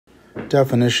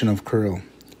Definition of curl.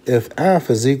 If F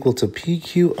is equal to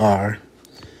PQR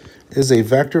is a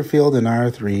vector field in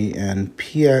R3 and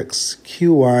PX,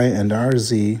 QY, and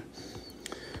RZ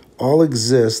all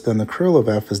exist, then the curl of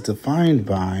F is defined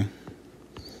by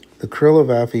the curl of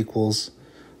F equals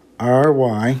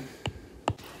RY,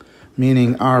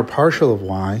 meaning R partial of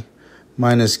Y,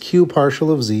 minus Q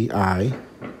partial of Z, I,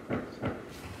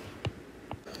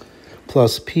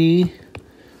 plus PZ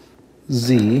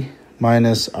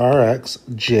minus RX,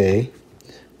 J,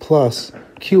 plus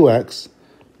QX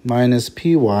minus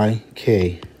PY,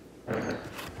 K.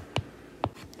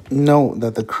 Note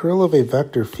that the curl of a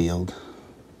vector field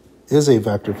is a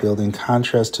vector field in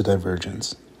contrast to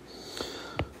divergence.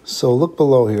 So look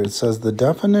below here. It says the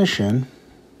definition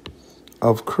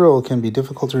of curl can be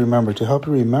difficult to remember. To help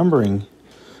you remembering,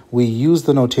 we use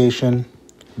the notation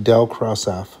del cross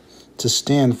F to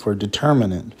stand for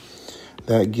determinant.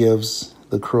 That gives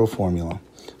the curl formula.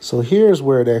 So here's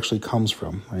where it actually comes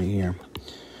from, right here.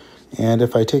 And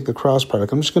if I take the cross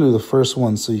product, I'm just going to do the first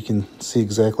one so you can see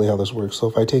exactly how this works. So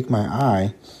if I take my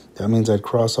I, that means I'd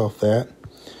cross off that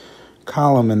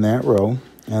column in that row,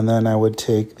 and then I would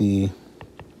take the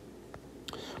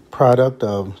product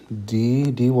of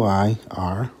d dy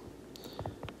r,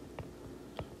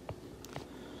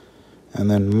 and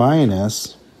then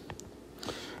minus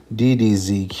d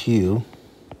dz q,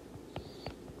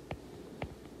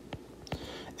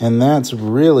 and that's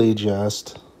really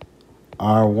just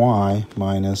ry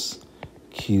minus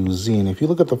qz. And if you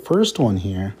look at the first one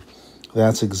here,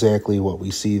 that's exactly what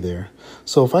we see there.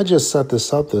 So if I just set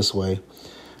this up this way,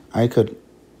 I could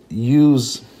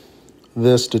use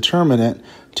this determinant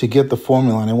to get the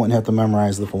formula, and I wouldn't have to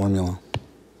memorize the formula.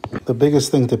 The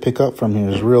biggest thing to pick up from here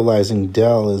is realizing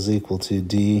del is equal to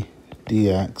d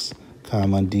dx,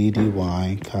 comma, d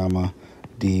dy, comma,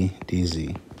 d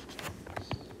dz.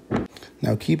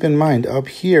 Now keep in mind, up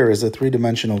here is a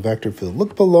three-dimensional vector field.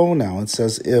 Look below now. It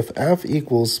says if F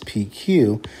equals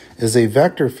PQ is a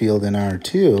vector field in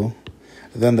R2,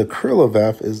 then the curl of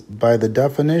F is, by the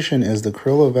definition, is the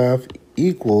curl of F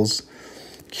equals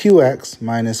QX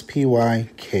minus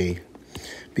PYK.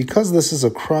 Because this is a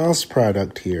cross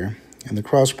product here, and the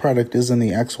cross product is in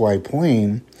the XY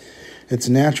plane, it's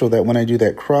natural that when I do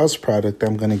that cross product,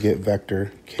 I'm going to get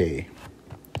vector K.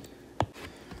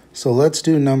 So let's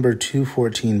do number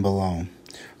 214 below.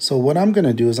 So what I'm going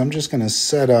to do is I'm just going to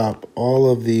set up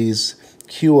all of these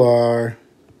QR,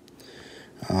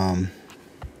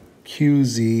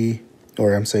 QZ,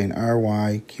 or I'm saying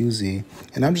RY, QZ,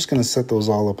 and I'm just going to set those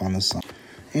all up on the side.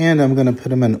 And I'm going to put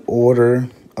them in order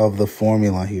of the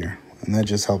formula here, and that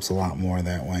just helps a lot more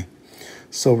that way.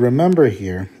 So remember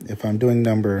here, if I'm doing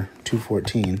number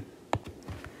 214,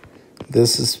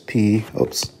 this is P,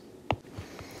 oops.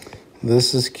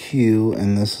 This is Q,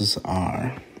 and this is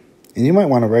R. And you might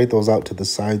want to write those out to the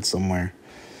side somewhere.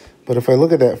 But if I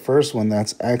look at that first one,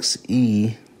 that's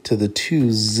XE to the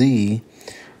 2Z,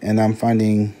 and I'm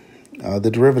finding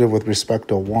the derivative with respect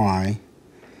to Y,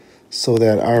 so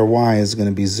that RY is going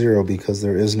to be 0 because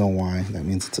there is no Y. That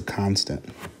means it's a constant.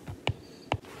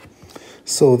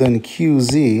 So then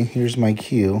QZ, here's my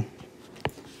Q,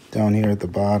 down here at the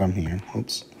bottom here.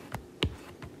 Oops.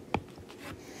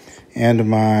 And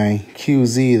my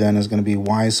QZ then is going to be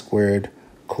y squared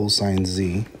cosine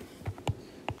z.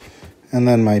 And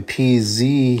then my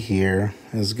PZ here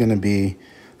is going to be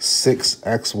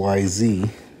 6xyz.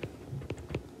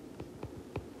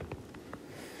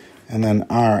 And then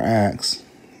Rx,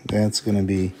 that's going to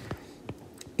be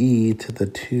e to the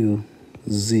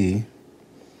 2z.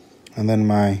 And then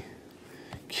my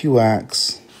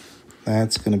Qx,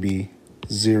 that's going to be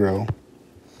 0.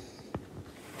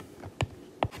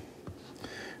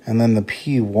 And then the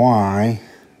PY,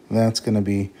 that's going to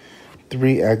be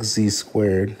 3xz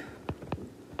squared.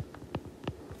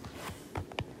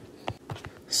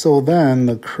 So then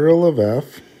the curl of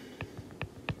F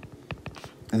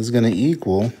is going to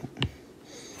equal,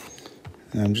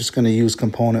 and I'm just going to use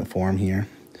component form here,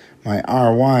 my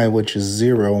RY, which is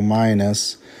 0,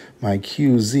 minus my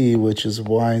QZ, which is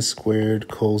y squared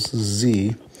cos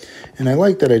z. And I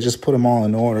like that I just put them all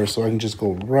in order so I can just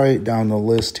go right down the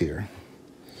list here.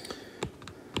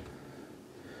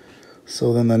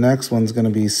 So then the next one's going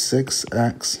to be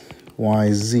 6xyz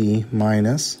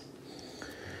minus,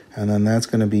 and then that's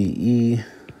going to be e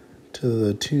to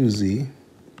the 2z.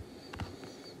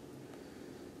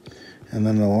 And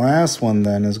then the last one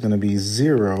then is going to be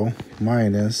 0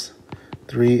 minus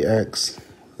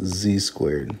 3xz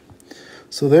squared.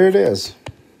 So there it is.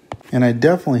 And I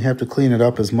definitely have to clean it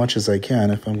up as much as I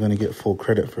can if I'm going to get full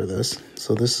credit for this.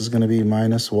 So this is going to be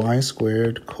minus y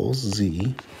squared cos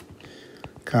z,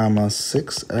 comma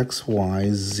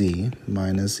 6xyz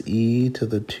minus e to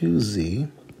the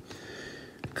 2z,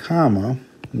 comma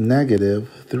negative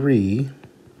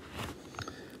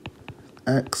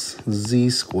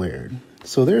 3xz squared.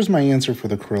 So there's my answer for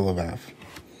the curl of f.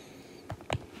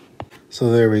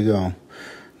 So there we go.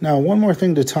 Now, one more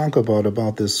thing to talk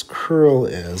about this curl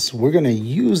is we're going to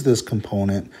use this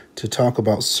component to talk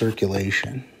about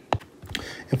circulation.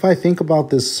 If I think about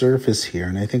this surface here,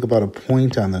 and I think about a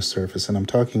point on the surface, and I'm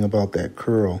talking about that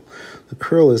curl, the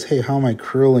curl is, hey, how am I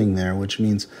curling there? Which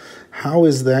means, how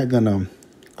is that going to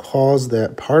cause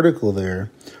that particle there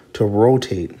to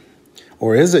rotate?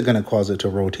 Or is it going to cause it to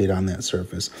rotate on that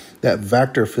surface? That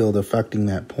vector field affecting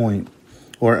that point,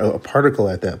 or a particle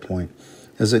at that point,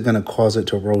 is it going to cause it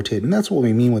to rotate? And that's what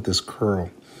we mean with this curl.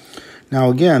 Now,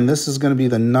 again, this is going to be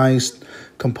the nice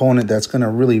component that's going to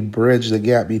really bridge the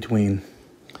gap between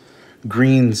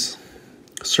Green's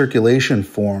circulation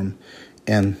form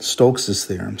and Stokes'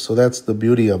 theorem. So that's the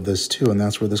beauty of this too, and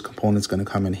that's where this component's going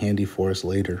to come in handy for us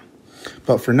later.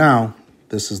 But for now,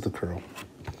 this is the curl.